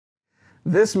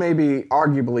This may be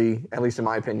arguably, at least in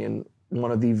my opinion,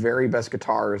 one of the very best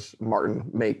guitars Martin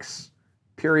makes,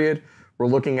 period. We're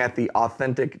looking at the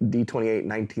authentic D-28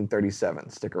 1937.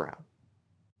 Stick around.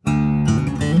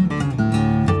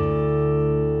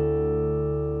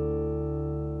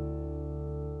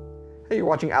 Hey, you're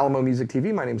watching Alamo Music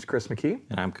TV. My name is Chris McKee.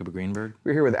 And I'm Cooper Greenberg.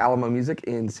 We're here with Alamo Music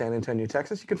in San Antonio,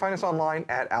 Texas. You can find us online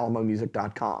at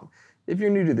alamomusic.com. If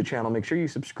you're new to the channel, make sure you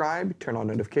subscribe, turn on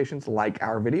notifications, like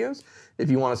our videos.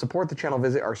 If you want to support the channel,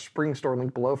 visit our spring store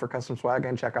link below for custom swag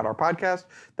and check out our podcast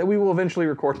that we will eventually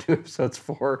record 2 episodes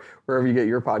for wherever you get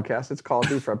your podcast. It's called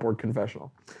the Fretboard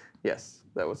Confessional. Yes,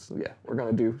 we're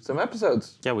going to do some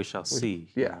episodes. Yeah, we shall see.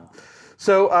 Yeah.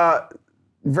 So,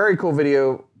 very cool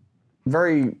video,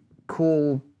 very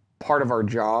cool part of our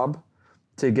job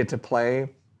to get to play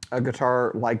a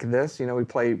guitar like this. You know, we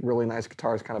play really nice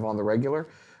guitars kind of on the regular.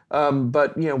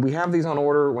 But, you know, we have these on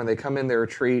order. When they come in, they're a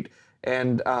treat.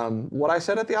 And what I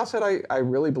said at the outset, I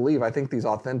really believe. I think these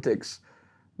Authentics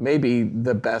may be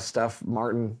the best stuff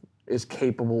Martin is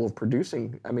capable of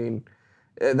producing. I mean,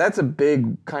 that's a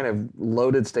big kind of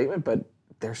loaded statement, but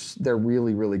they're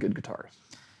really, really good guitars.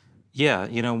 Yeah,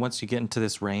 you know, once you get into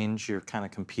this range, you're kind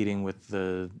of competing with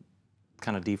the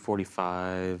kind of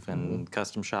D-45 and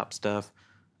custom shop stuff.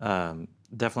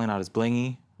 Definitely not as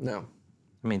blingy. No.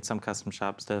 I mean, some custom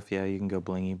shop stuff, yeah, you can go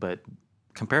blingy, but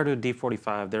compared to a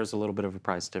D-45, there's a little bit of a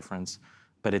price difference,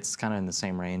 but it's kind of in the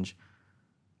same range.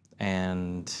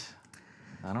 And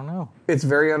I don't know. It's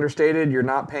very understated. You're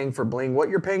not paying for bling. What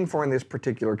you're paying for in this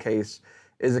particular case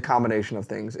is a combination of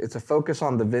things. It's a focus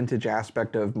on the vintage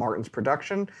aspect of Martin's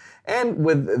production, and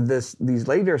with these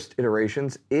latest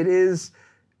iterations, it is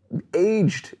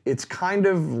aged. It's kind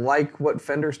of like what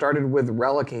Fender started with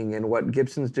relicking and what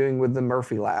Gibson's doing with the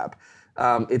Murphy Lab.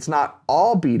 It's not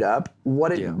all beat up.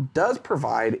 What it does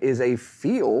provide is a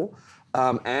feel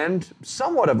and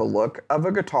somewhat of a look of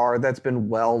a guitar that's been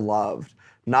well loved,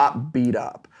 not beat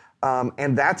up.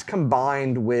 And that's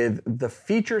combined with the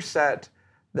feature set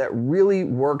that really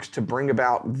works to bring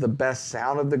about the best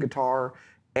sound of the guitar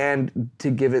and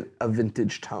to give it a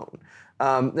vintage tone.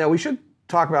 Now we should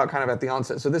talk about kind of at the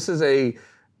onset. So this is a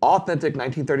authentic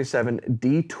 1937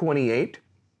 D-28.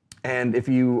 And if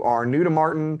you are new to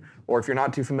Martin, or if you're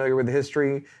not too familiar with the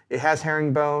history, it has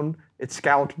herringbone, it's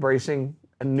scalloped bracing.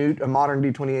 A modern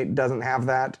D-28 doesn't have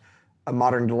that. A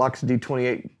modern deluxe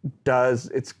D-28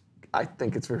 does. I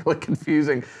think it's really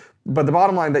confusing. But the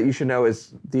bottom line that you should know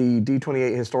is the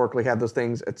D-28 historically had those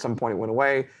things. At some point it went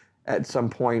away. At some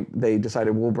point they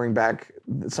decided we'll bring back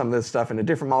some of this stuff in a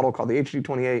different model called the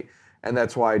HD-28, and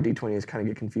that's why D-28s kind of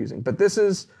get confusing. But this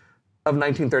is of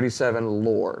 1937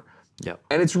 lore. Yep.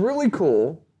 And it's really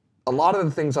cool. A lot of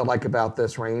the things I like about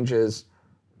this range is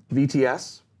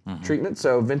VTS treatment.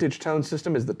 So vintage tone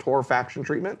system is the torrefaction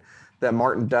treatment that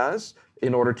Martin does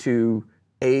in order to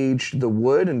age the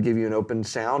wood and give you an open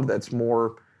sound that's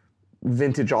more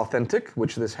vintage authentic,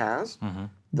 which this has.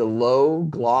 The low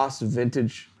gloss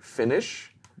vintage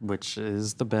finish, which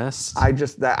is the best.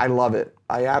 I love it.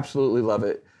 I absolutely love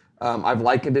it. I've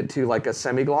likened it to like a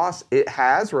semi-gloss. It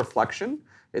has reflection.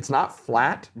 It's not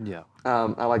flat. Yeah.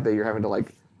 I like that you're having to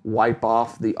like wipe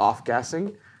off the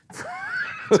off-gassing. It's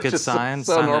a good sign.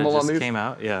 So sign normal that it on just these. came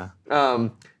out, yeah.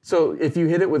 So if you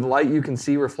hit it with light, you can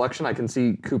see reflection. I can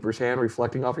see Cooper's hand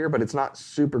reflecting off here, but it's not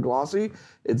super glossy.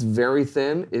 It's very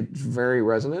thin. It's very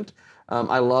resonant.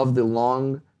 I love the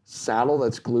long saddle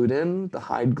that's glued in, the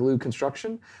hide glue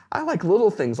construction. I like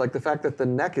little things like the fact that the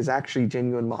neck is actually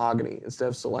genuine mahogany instead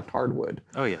of select hardwood.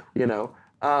 Oh, yeah. You know.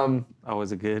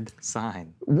 Always a good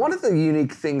sign. One of the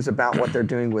unique things about what they're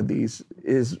doing with these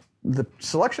is the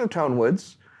selection of tone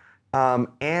woods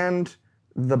and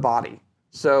the body.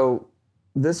 So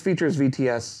this features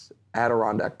VTS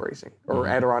Adirondack bracing or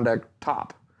Adirondack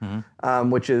top,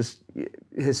 which is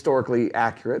historically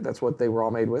accurate. That's what they were all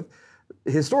made with.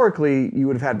 Historically, you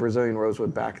would have had Brazilian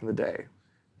rosewood back in the day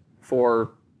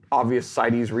for obvious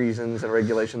CITES reasons and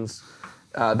regulations.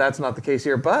 That's not the case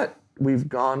here, but we've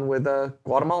gone with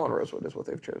Guatemalan rosewood is what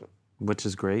they've chosen. Which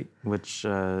is great, which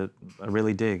I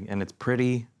really dig. And it's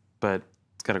pretty, but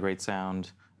it's got a great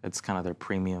sound. It's kind of their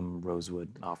premium rosewood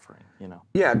offering, you know.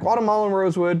 Yeah, Guatemalan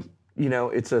rosewood, you know,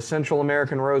 it's a Central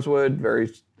American rosewood.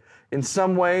 In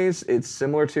some ways, it's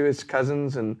similar to its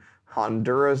cousins in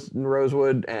Honduras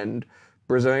rosewood and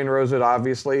Brazilian rosewood,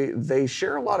 obviously. They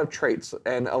share a lot of traits,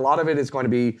 and a lot of it is going to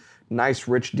be nice,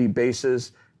 rich, deep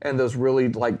basses and those really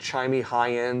like chimey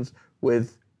high ends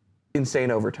with insane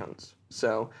overtones.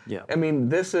 So, yeah. I mean,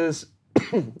 this is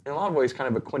in a lot of ways kind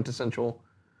of a quintessential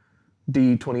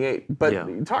D-28.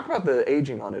 But talk about the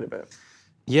aging on it a bit.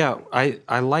 Yeah,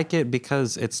 I like it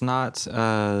because it's not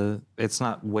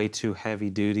way too heavy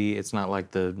duty. It's not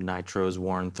like the nitro's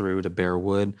worn through to bare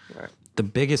wood. Right. The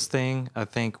biggest thing I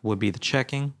think would be the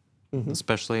checking,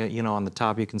 especially on the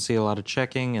top. You can see a lot of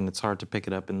checking, and it's hard to pick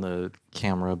it up in the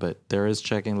camera, but there is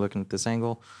checking looking at this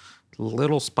angle.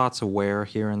 Little spots of wear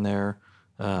here and there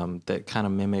that kind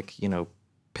of mimic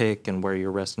pick and where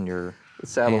you're resting your The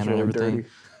saddle's hand and really everything. dirty.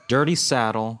 Dirty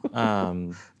saddle. It's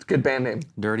a good band name.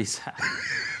 Dirty Saddle.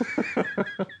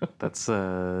 That's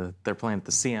they're playing at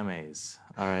the CMAs.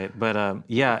 All right, but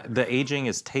yeah, the aging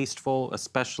is tasteful,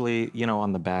 especially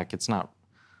on the back. It's not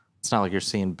like you're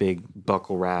seeing big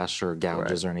buckle rash or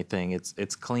gouges or anything.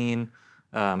 It's clean.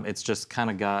 It's just kind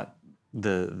of got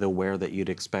the wear that you'd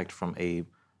expect from a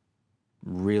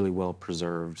really well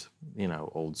preserved,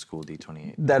 old school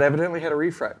D-28. That evidently had a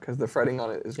refret because the fretting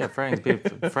on it is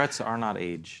Frets are not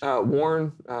aged.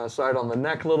 worn, side on the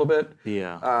neck a little bit.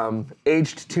 Yeah.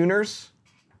 Aged tuners.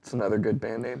 It's another good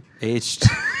band name. Aged.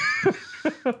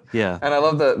 Yeah. And I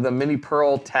love the mini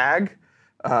pearl tag.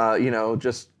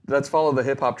 Just let's follow the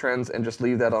hip hop trends and just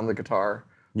leave that on the guitar.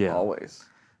 Yeah. Always.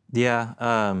 Yeah.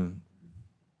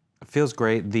 It feels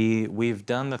great. We've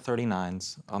done the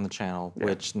 39s on the channel,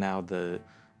 which now the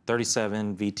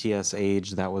 37 VTS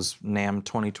age, that was NAMM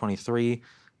 2023.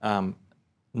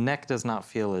 Neck does not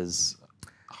feel as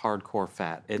hardcore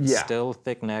fat. It's still a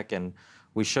thick neck, and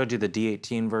we showed you the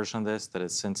D18 version of this that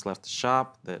has since left the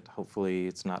shop, that hopefully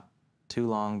it's not too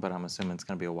long, but I'm assuming it's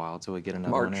going to be a while till we get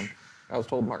another one in. I was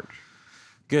told March.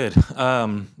 Good.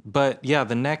 But yeah,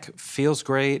 the neck feels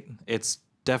great. It's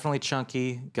definitely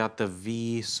chunky, got the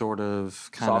V sort of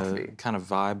kind of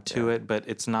vibe to it, but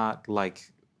it's not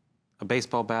like a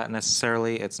baseball bat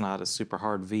necessarily. It's not a super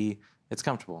hard V. It's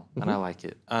comfortable, and I like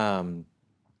it.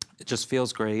 It just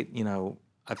feels great.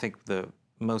 I think the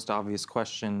most obvious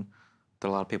question that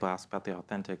a lot of people ask about the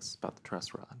Authentics is about the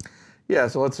truss rod. Yeah,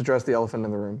 so let's address the elephant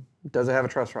in the room. Does it have a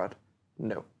truss rod?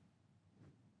 No.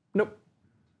 Nope.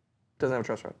 Doesn't have a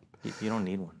truss rod. You don't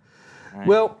need one. Right.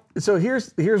 Well, so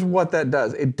here's what that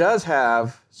does. It does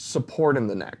have support in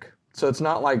the neck. So it's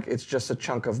not like it's just a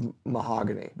chunk of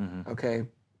mahogany, okay?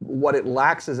 What it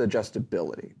lacks is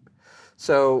adjustability.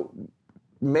 So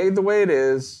made the way it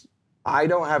is, I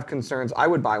don't have concerns. I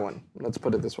would buy one. Let's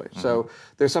put it this way. So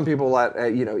there's some people that,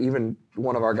 even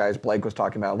one of our guys, Blake, was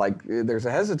talking about, like, there's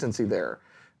a hesitancy there.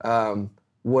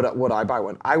 Would I buy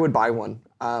one? I would buy one.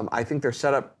 I think they're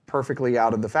set up perfectly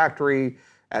out of the factory,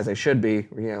 as they should be,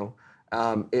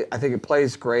 I think it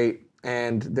plays great,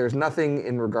 and there's nothing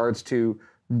in regards to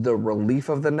the relief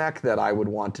of the neck that I would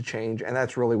want to change, and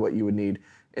that's really what you would need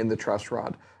in the truss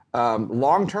rod.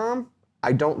 Long term,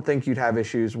 I don't think you'd have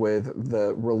issues with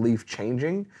the relief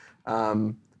changing.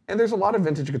 And there's a lot of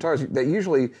vintage guitars that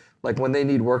usually, like when they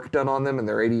need work done on them and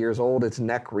they're 80 years old, it's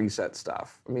neck reset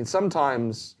stuff. I mean,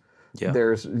 sometimes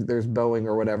there's bowing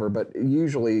or whatever, but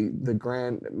usually the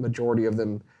grand majority of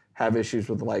them have issues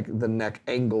with like the neck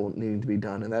angle needing to be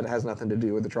done, and that has nothing to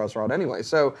do with the truss rod anyway.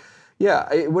 So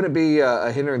yeah, it wouldn't be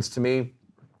a hindrance to me.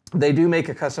 They do make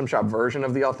a custom shop version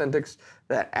of the Authentics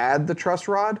that add the truss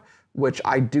rod, which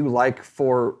I do like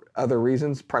for other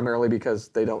reasons, primarily because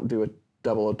they don't do a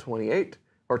 0028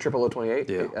 or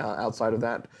 0028 outside of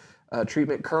that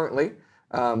treatment currently.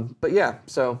 But yeah,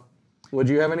 so would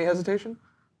you have any hesitation?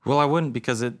 Well, I wouldn't,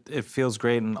 because it feels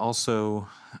great, and also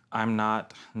I'm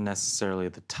not necessarily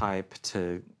the type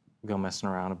to go messing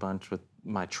around a bunch with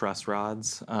my truss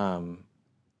rods.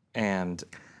 And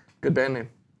good band name.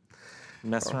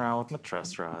 Messing around with my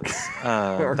truss rods.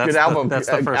 Or good album. That's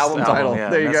the first album title.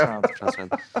 Yeah, there you go. Around with the truss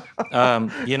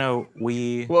rods.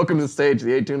 We welcome to the stage,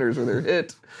 the 8 tuners with their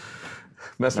hit.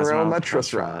 Messing around with my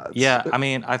truss rods. Yeah, I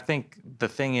mean, I think the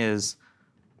thing is,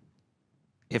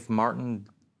 if Martin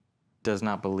does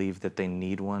not believe that they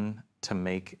need one to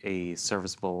make a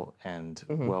serviceable and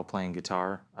well-playing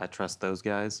guitar, I trust those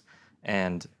guys.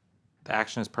 And the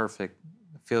action is perfect.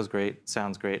 It feels great.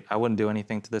 Sounds great. I wouldn't do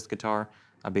anything to this guitar.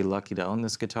 I'd be lucky to own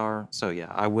this guitar. So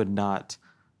yeah, I would not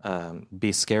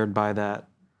be scared by that.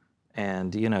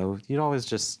 And you'd always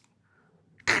just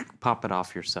pop it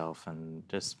off yourself and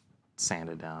just sand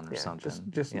it down or something.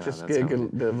 Just get a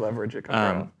good bit of leverage it comes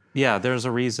around. Yeah, there's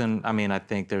a reason. I mean, I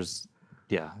think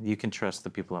you can trust the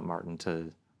people at Martin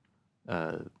to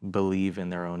believe in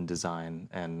their own design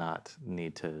and not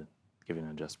need to give you an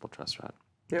adjustable truss rod.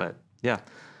 Yep. But yeah.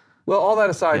 Well, all that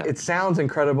aside, it sounds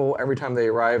incredible. Every time they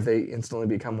arrive, they instantly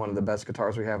become one of the best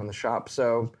guitars we have in the shop.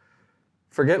 So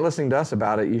forget listening to us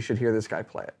about it. You should hear this guy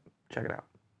play it. Check it out.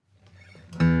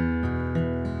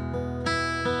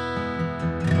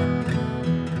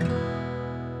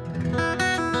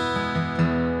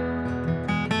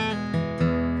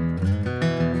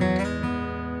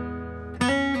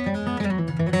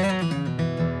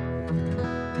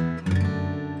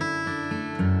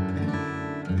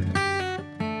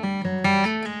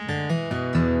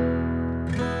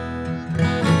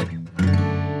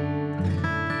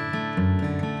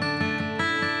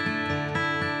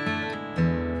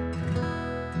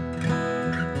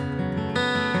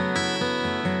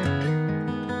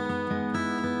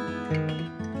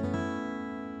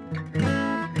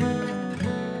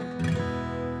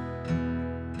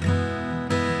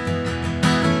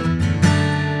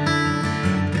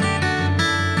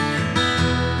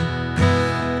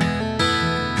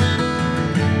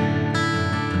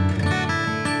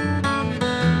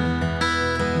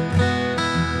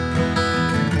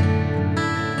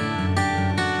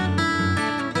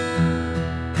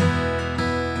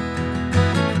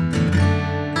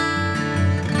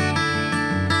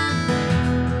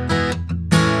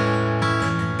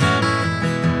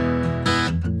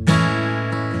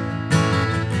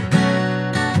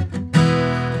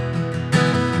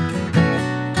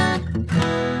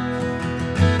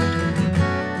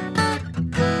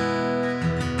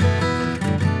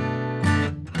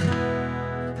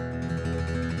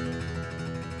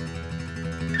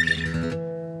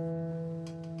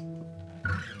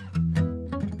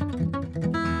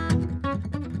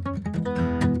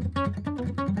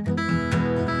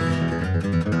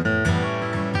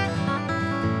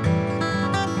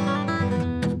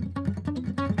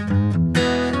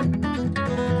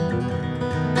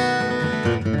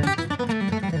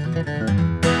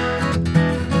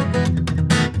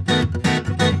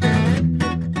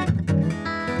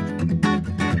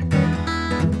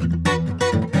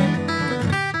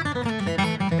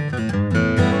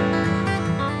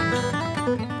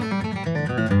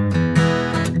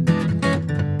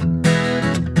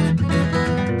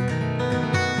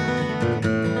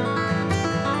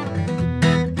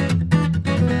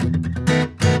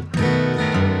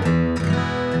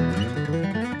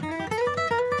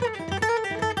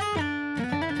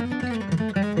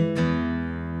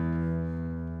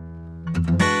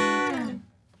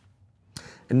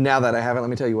 Now that I have it, let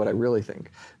me tell you what I really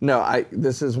think. No,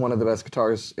 this is one of the best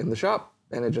guitars in the shop,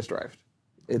 and it just arrived.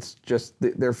 It's just,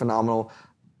 they're phenomenal.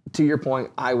 To your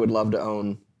point, I would love to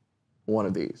own one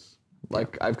of these.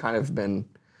 Like, I've kind of been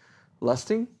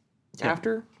lusting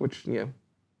after, which,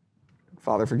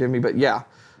 Father forgive me, but yeah,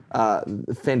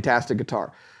 fantastic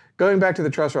guitar. Going back to the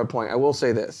truss rod point, I will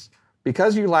say this.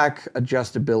 Because you lack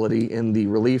adjustability in the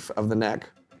relief of the neck,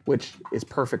 which is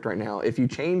perfect right now, if you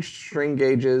change string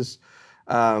gauges,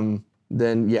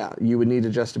 then yeah, you would need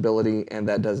adjustability, and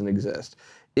that doesn't exist.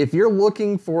 If you're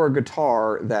looking for a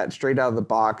guitar that straight out of the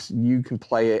box, you can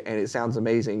play it and it sounds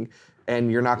amazing,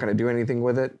 and you're not going to do anything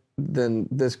with it, then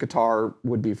this guitar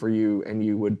would be for you, and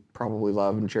you would probably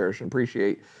love and cherish and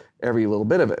appreciate every little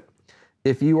bit of it.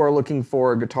 If you are looking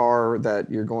for a guitar that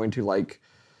you're going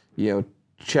to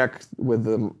check with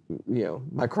the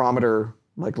micrometer,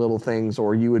 like little things,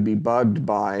 or you would be bugged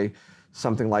by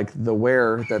something like the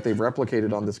wear that they've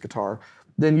replicated on this guitar,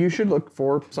 then you should look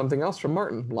for something else from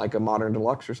Martin, like a Modern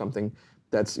Deluxe or something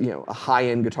that's a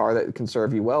high-end guitar that can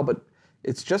serve you well, but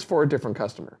it's just for a different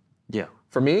customer. Yeah.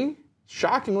 For me,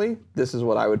 shockingly, this is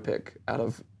what I would pick out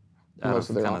of most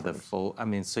of their kind offerings. of the full. I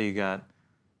mean, so you got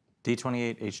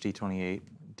D-28, HD-28,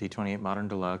 D-28 Modern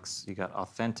Deluxe. You got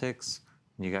Authentics,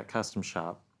 and you got Custom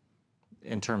Shop.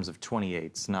 In terms of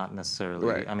 28s, not necessarily.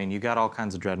 Right. I mean, you got all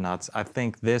kinds of dreadnoughts. I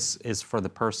think this is for the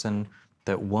person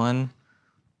that, one,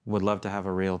 would love to have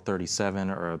a real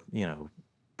 37 or a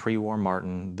pre-war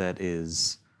Martin that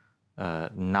is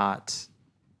not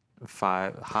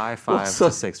high five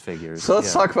to six figures. So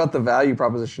let's talk about the value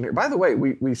proposition here. By the way,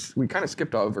 we kind of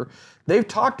skipped over. They've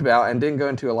talked about and didn't go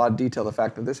into a lot of detail the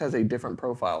fact that this has a different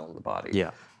profile on the body.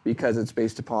 Yeah. Because it's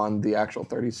based upon the actual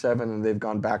 37, and they've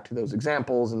gone back to those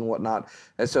examples and whatnot.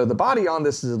 And so the body on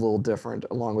this is a little different,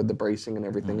 along with the bracing and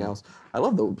everything else. I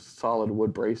love the solid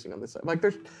wood bracing on this side. Like,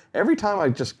 every time I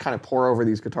just kind of pour over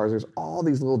these guitars, there's all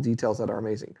these little details that are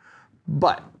amazing.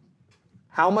 But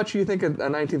how much do you think a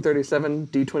 1937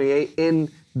 D-28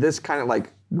 in this kind of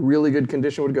like really good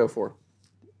condition would go for?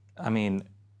 I mean,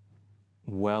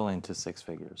 well into six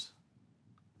figures.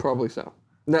 Probably so.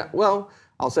 Now, well,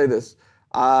 I'll say this.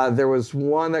 There was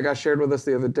one that got shared with us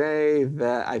the other day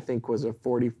that I think was a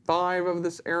 45 of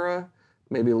this era,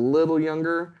 maybe a little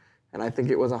younger, and I think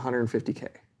it was 150K.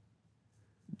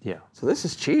 Yeah. So this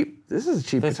is cheap. This is a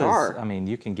cheap guitar. I mean,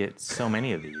 you can get so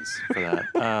many of these for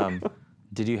that.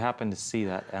 Did you happen to see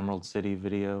that Emerald City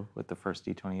video with the first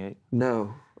D-28?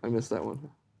 No, I missed that one.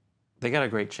 They got a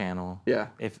great channel. Yeah.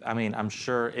 I'm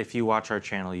sure if you watch our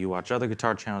channel, you watch other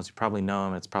guitar channels, you probably know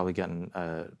them. It's probably gotten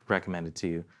recommended to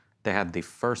you. They had the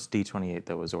first D-28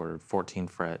 that was ordered, 14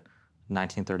 fret,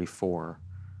 1934,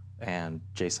 and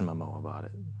Jason Momoa bought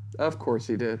it. Of course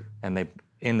he did. And they,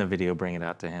 in the video, bring it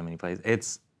out to him, and he plays.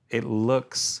 It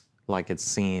looks like it's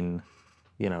seen,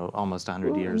 almost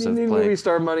 100 years of play. You need movie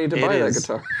star money to buy that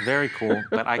guitar. Very cool,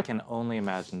 but I can only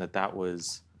imagine that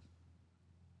was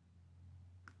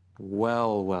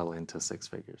well into six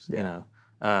figures. Yeah.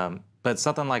 But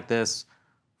something like this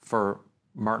for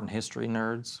Martin history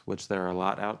nerds, which there are a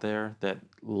lot out there that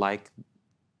like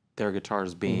their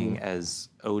guitars being as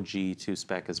OG to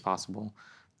spec as possible.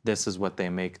 This is what they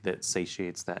make that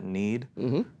satiates that need.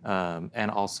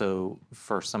 And also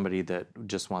for somebody that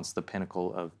just wants the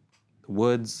pinnacle of the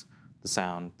woods, the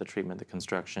sound, the treatment, the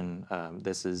construction,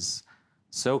 this is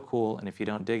so cool. And if you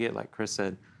don't dig it, like Chris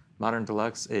said, Modern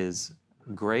Deluxe is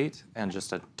great and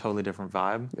just a totally different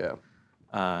vibe. Yeah.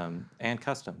 And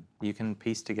custom. You can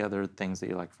piece together things that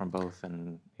you like from both,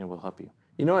 and it will help you.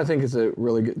 I think it's a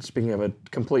really good, speaking of a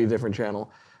completely different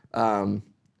channel,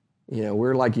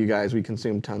 we're like you guys, we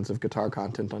consume tons of guitar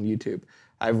content on YouTube.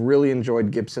 I've really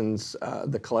enjoyed Gibson's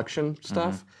The Collection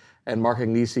stuff, and Mark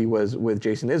Agnesi was with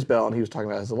Jason Isbell, and he was talking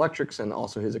about his electrics and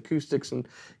also his acoustics, and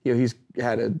he's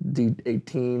had a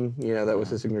D-18, that was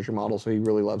his signature model, so he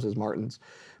really loves his Martins.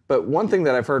 But one thing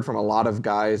that I've heard from a lot of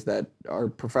guys that are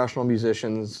professional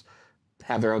musicians,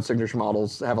 have their own signature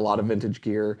models, have a lot of vintage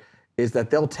gear, is that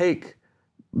they'll take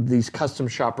these custom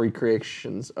shop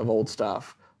recreations of old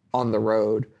stuff on the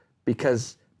road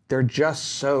because they're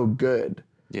just so good.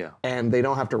 Yeah. And they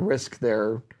don't have to risk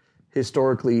their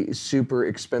historically super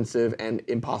expensive and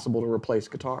impossible to replace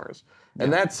guitars.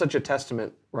 And that's such a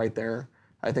testament right there,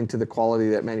 I think, to the quality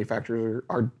that manufacturers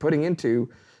are putting into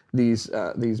these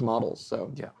models.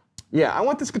 So yeah, I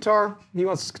want this guitar. He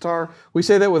wants this guitar. We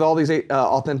say that with all these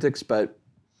Authentics, but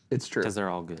it's true. Because they're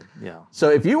all good, yeah. So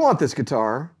if you want this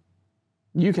guitar,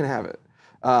 you can have it.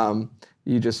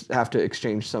 You just have to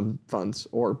exchange some funds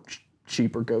or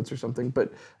sheep or goats or something.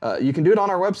 But you can do it on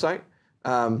our website,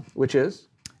 which is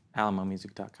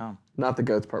AlamoMusic.com. Not the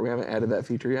goats part. We haven't added that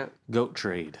feature yet. Goat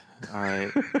trade. All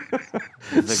right.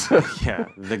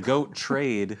 The goat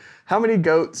trade. How many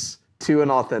goats to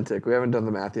an authentic? We haven't done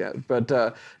the math yet. But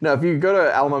no, if you go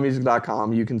to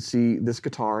alamomusic.com, you can see this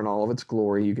guitar in all of its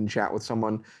glory. You can chat with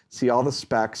someone, see all the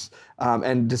specs,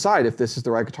 and decide if this is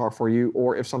the right guitar for you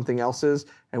or if something else is.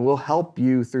 And we'll help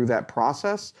you through that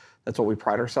process. That's what we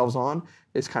pride ourselves on,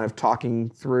 is kind of talking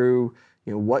through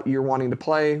what you're wanting to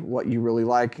play, what you really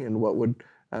like, and what would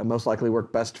most likely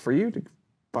work best for you to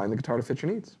find the guitar to fit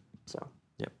your needs. So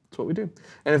Yep. that's what we do.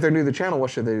 And if they're new to the channel,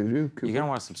 what should they do, Cooper? You're going to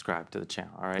want to subscribe to the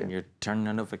channel, all right? And you're turning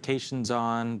the notifications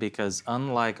on because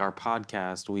unlike our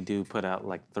podcast, we do put out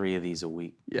like 3 of these a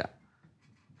week. Yeah.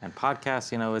 And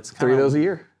podcasts, it's kind 3 of those a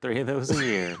year. 3 of those a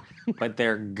year. But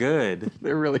they're good.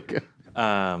 They're really good.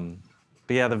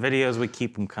 But yeah, the videos, we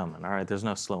keep them coming, all right? There's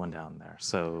no slowing down there.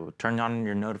 So turn on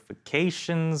your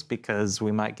notifications because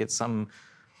we might get something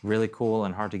really cool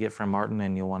and hard to get from Martin,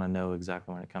 and you'll want to know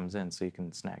exactly when it comes in so you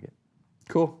can snag it.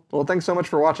 Cool. Well, thanks so much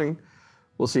for watching.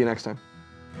 We'll see you next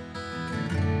time.